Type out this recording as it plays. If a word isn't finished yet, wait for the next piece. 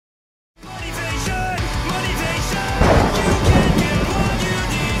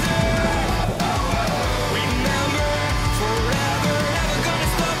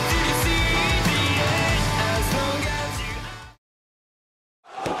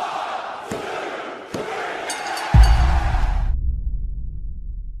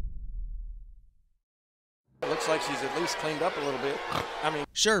like she's at least cleaned up a little bit. I mean,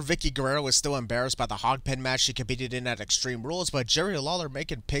 sure, Vickie Guerrero was still embarrassed by the hog pen match she competed in at Extreme Rules, but Jerry Lawler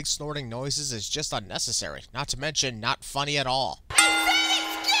making pig snorting noises is just unnecessary. Not to mention, not funny at all.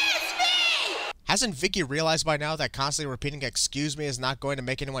 Excuse me! Hasn't Vickie realized by now that constantly repeating "excuse me" is not going to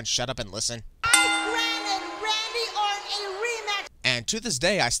make anyone shut up and listen? And to this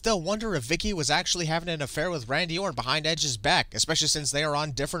day, I still wonder if Vickie was actually having an affair with Randy Orton behind Edge's back, especially since they are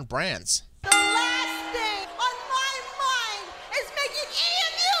on different brands. The last thing on my mind is making any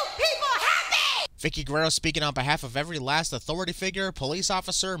of you people happy! Vickie Guerrero speaking on behalf of every last authority figure, police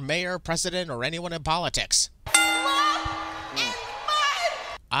officer, mayor, president, or anyone in politics. Mud and mud!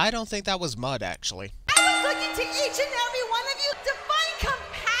 I don't think that was mud, actually. I was looking to each and every one of you to find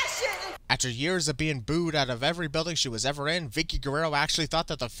compassion. After years of being booed out of every building she was ever in, Vickie Guerrero actually thought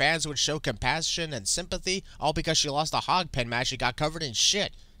that the fans would show compassion and sympathy, all because she lost a hog pen match and got covered in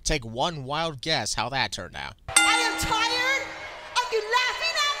shit. Take one wild guess how that turned out. I am tired of you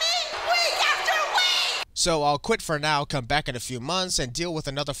laughing at me week after week! So I'll quit for now, come back in a few months, and deal with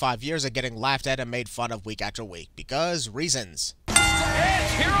another 5 years of getting laughed at and made fun of week after week. Because reasons.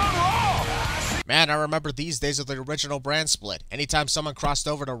 Edge here on Raw! Man, I remember these days of the original brand split. Anytime someone crossed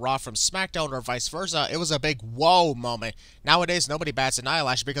over to Raw from SmackDown or vice versa, it was a big whoa moment. Nowadays, nobody bats an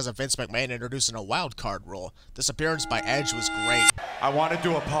eyelash because of Vince McMahon introducing a wild card rule. This appearance by Edge was great. I wanted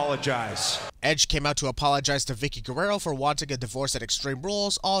to apologize. Edge came out to apologize to Vickie Guerrero for wanting a divorce at Extreme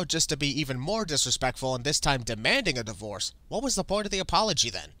Rules, all just to be even more disrespectful and this time demanding a divorce. What was the point of the apology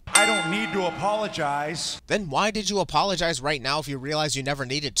then? I don't need to apologize. Then why did you apologize right now if you realize you never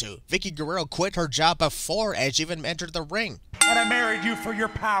needed to? Vickie Guerrero quit her job before Edge even entered the ring. And I married you for your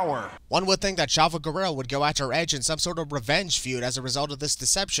power. One would think that Chavo Guerrero would go after Edge in some sort of revenge feud as a result of this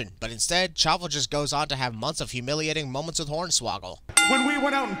deception, but instead, Chavo just goes on to have months of humiliating moments with Hornswoggle. When we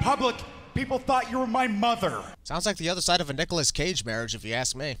went out in public, people thought you were my mother. Sounds like the other side of a Nicolas Cage marriage, if you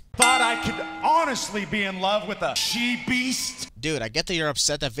ask me. Thought I could honestly be in love with a she-beast. Dude, I get that you're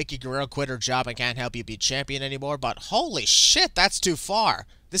upset that Vickie Guerrero quit her job and can't help you be champion anymore, but holy shit, that's too far.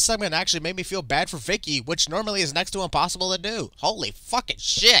 This segment actually made me feel bad for Vickie, which normally is next to impossible to do. Holy fucking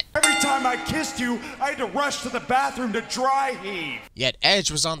shit. Every time I kissed you, I had to rush to the bathroom to dry heave. Yet Edge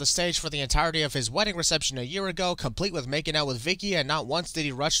was on the stage for the entirety of his wedding reception a year ago, complete with making out with Vickie, and not once did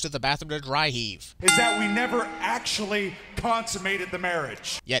he rush to the bathroom to dry heave. Is that we never actually consummated the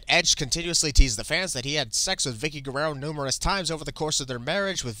marriage. Yet Edge continuously teased the fans that he had sex with Vickie Guerrero numerous times over the course of their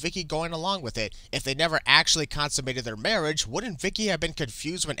marriage, with Vickie going along with it. If they never actually consummated their marriage, wouldn't Vickie have been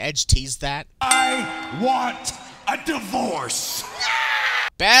confused when Edge teased that? I want a divorce.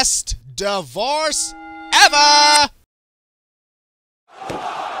 Best divorce ever!